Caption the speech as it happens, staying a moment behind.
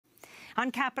On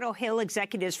Capitol Hill,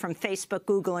 executives from Facebook,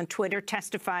 Google, and Twitter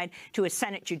testified to a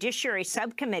Senate Judiciary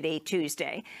Subcommittee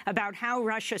Tuesday about how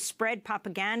Russia spread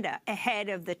propaganda ahead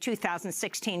of the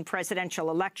 2016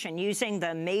 presidential election using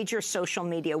the major social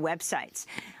media websites.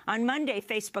 On Monday,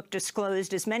 Facebook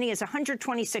disclosed as many as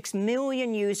 126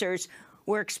 million users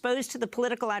were exposed to the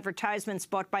political advertisements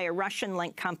bought by a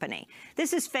Russian-linked company.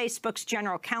 This is Facebook's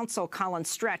general counsel, Colin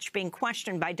Stretch, being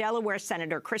questioned by Delaware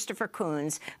Senator Christopher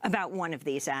Coons about one of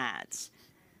these ads.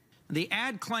 The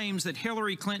ad claims that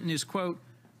Hillary Clinton is, quote,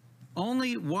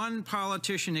 only one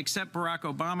politician except Barack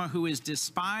Obama who is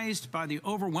despised by the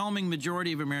overwhelming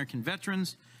majority of American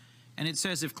veterans. And it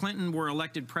says if Clinton were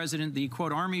elected president, the,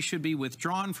 quote, army should be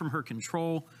withdrawn from her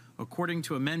control according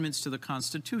to amendments to the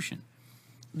Constitution.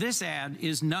 This ad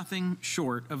is nothing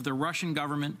short of the Russian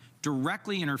government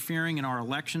directly interfering in our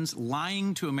elections,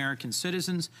 lying to American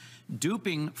citizens,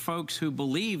 duping folks who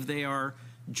believe they are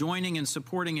joining and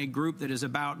supporting a group that is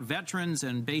about veterans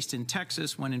and based in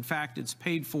Texas when, in fact, it's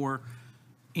paid for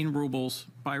in rubles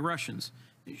by Russians.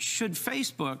 Should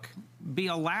Facebook be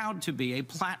allowed to be a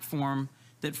platform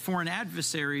that foreign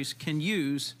adversaries can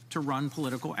use to run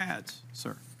political ads,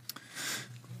 sir?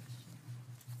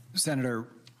 Senator,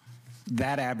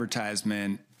 that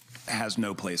advertisement has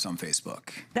no place on Facebook.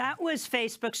 That was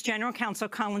Facebook's general counsel,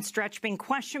 Colin Stretch, being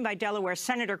questioned by Delaware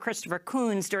Senator Christopher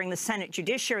Coons during the Senate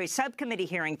Judiciary Subcommittee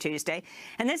hearing Tuesday.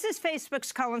 And this is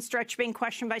Facebook's Colin Stretch being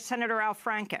questioned by Senator Al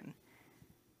Franken.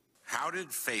 How did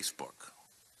Facebook,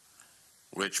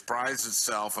 which prides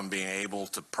itself on being able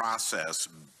to process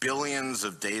billions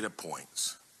of data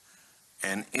points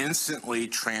and instantly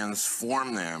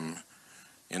transform them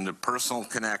into personal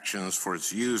connections for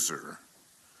its user,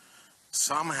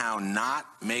 somehow not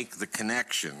make the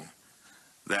connection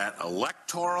that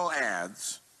electoral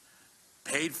ads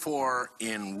paid for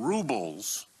in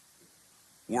rubles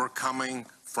were coming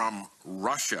from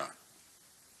Russia?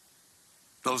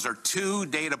 Those are two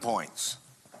data points.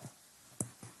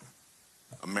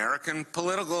 American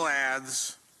political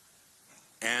ads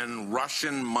and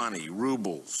Russian money,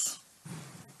 rubles.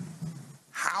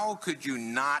 How could you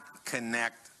not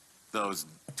connect those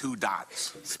two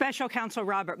dots? Special counsel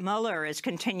Robert Mueller is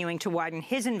continuing to widen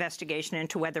his investigation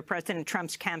into whether President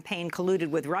Trump's campaign colluded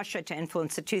with Russia to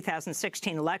influence the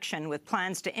 2016 election, with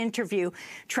plans to interview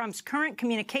Trump's current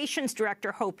communications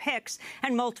director, Hope Hicks,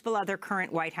 and multiple other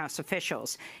current White House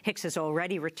officials. Hicks has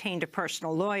already retained a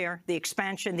personal lawyer. The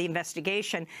expansion of the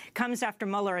investigation comes after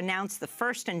Mueller announced the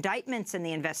first indictments in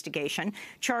the investigation,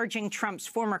 charging Trump's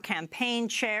former campaign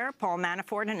chair, Paul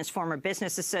Manafort, and his former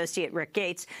business associate, Rick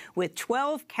Gates, with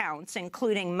 12 counts,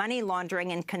 including money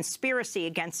laundering and conspiracy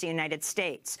against the United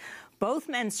States. Both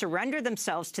men surrendered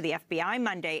themselves to the FBI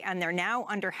Monday, and they're now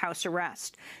under house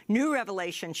arrest. New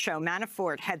revelations show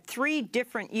Manafort had 3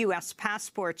 different U.S.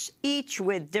 passports, each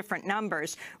with different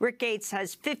numbers. Rick Gates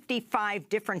has 55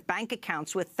 different bank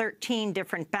accounts with 13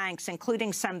 different banks,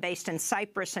 including some based in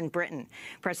Cyprus and Britain.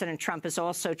 President Trump is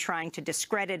also trying to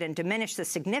discredit and diminish the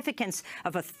significance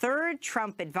of a third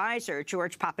Trump advisor,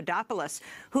 George Papadopoulos,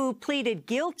 who pleaded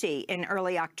guilty in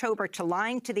early October to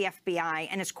lying to the FBI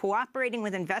and is cooperating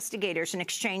with investigators in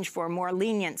exchange for a more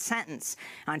lenient sentence.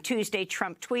 On Tuesday,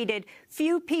 Trump tweeted,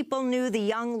 "Few people knew the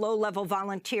young, low-level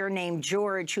volunteer named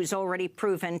George, who's already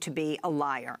proven to be a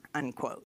liar," unquote.